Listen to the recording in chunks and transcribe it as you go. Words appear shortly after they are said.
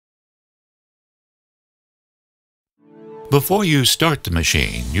Before you start the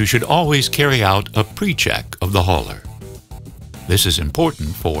machine, you should always carry out a pre-check of the hauler. This is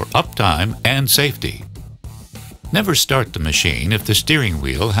important for uptime and safety. Never start the machine if the steering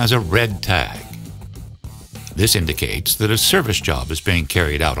wheel has a red tag. This indicates that a service job is being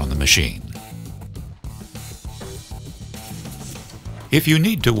carried out on the machine. If you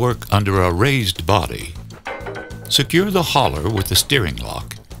need to work under a raised body, secure the hauler with the steering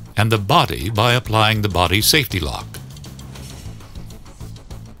lock and the body by applying the body safety lock.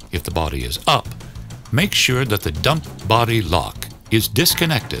 If the body is up, make sure that the dump body lock is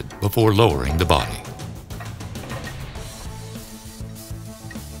disconnected before lowering the body.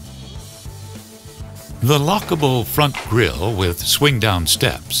 The lockable front grille with swing-down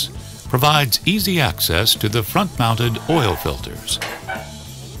steps provides easy access to the front-mounted oil filters.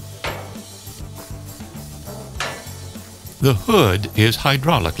 The hood is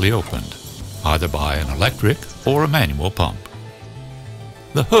hydraulically opened, either by an electric or a manual pump.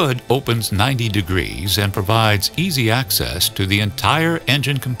 The hood opens 90 degrees and provides easy access to the entire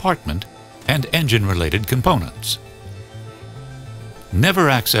engine compartment and engine-related components. Never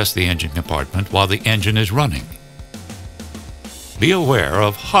access the engine compartment while the engine is running. Be aware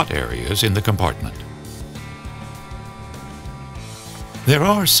of hot areas in the compartment. There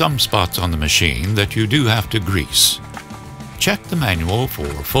are some spots on the machine that you do have to grease. Check the manual for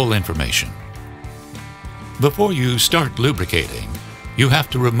full information. Before you start lubricating, you have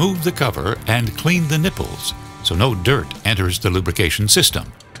to remove the cover and clean the nipples so no dirt enters the lubrication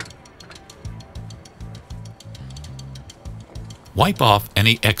system. Wipe off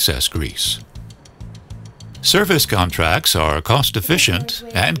any excess grease. Service contracts are cost-efficient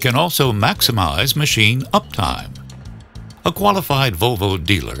and can also maximize machine uptime. A qualified Volvo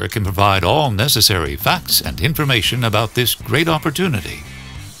dealer can provide all necessary facts and information about this great opportunity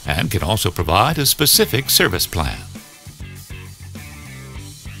and can also provide a specific service plan.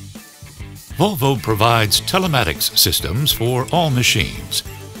 Volvo provides telematics systems for all machines,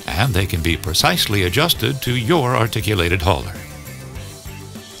 and they can be precisely adjusted to your articulated hauler.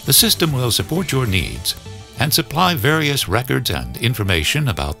 The system will support your needs and supply various records and information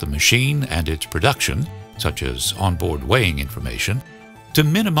about the machine and its production, such as onboard weighing information, to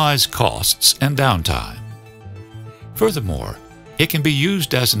minimize costs and downtime. Furthermore, it can be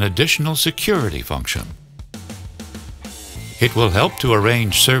used as an additional security function. It will help to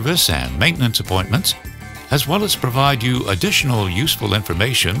arrange service and maintenance appointments, as well as provide you additional useful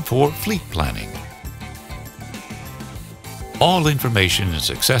information for fleet planning. All information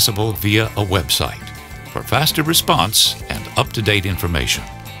is accessible via a website for faster response and up-to-date information.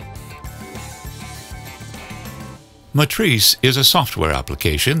 Matrice is a software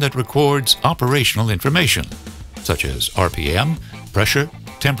application that records operational information, such as RPM, pressure,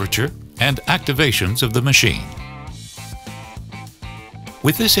 temperature, and activations of the machine.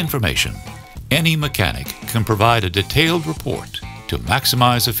 With this information, any mechanic can provide a detailed report to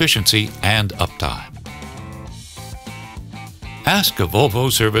maximize efficiency and uptime. Ask a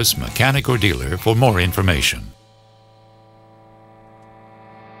Volvo service mechanic or dealer for more information.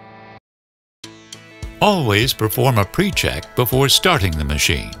 Always perform a pre-check before starting the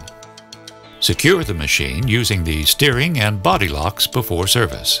machine. Secure the machine using the steering and body locks before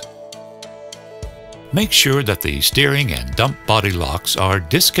service. Make sure that the steering and dump body locks are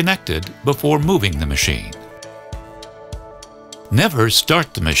disconnected before moving the machine. Never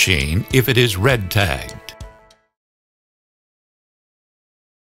start the machine if it is red tagged.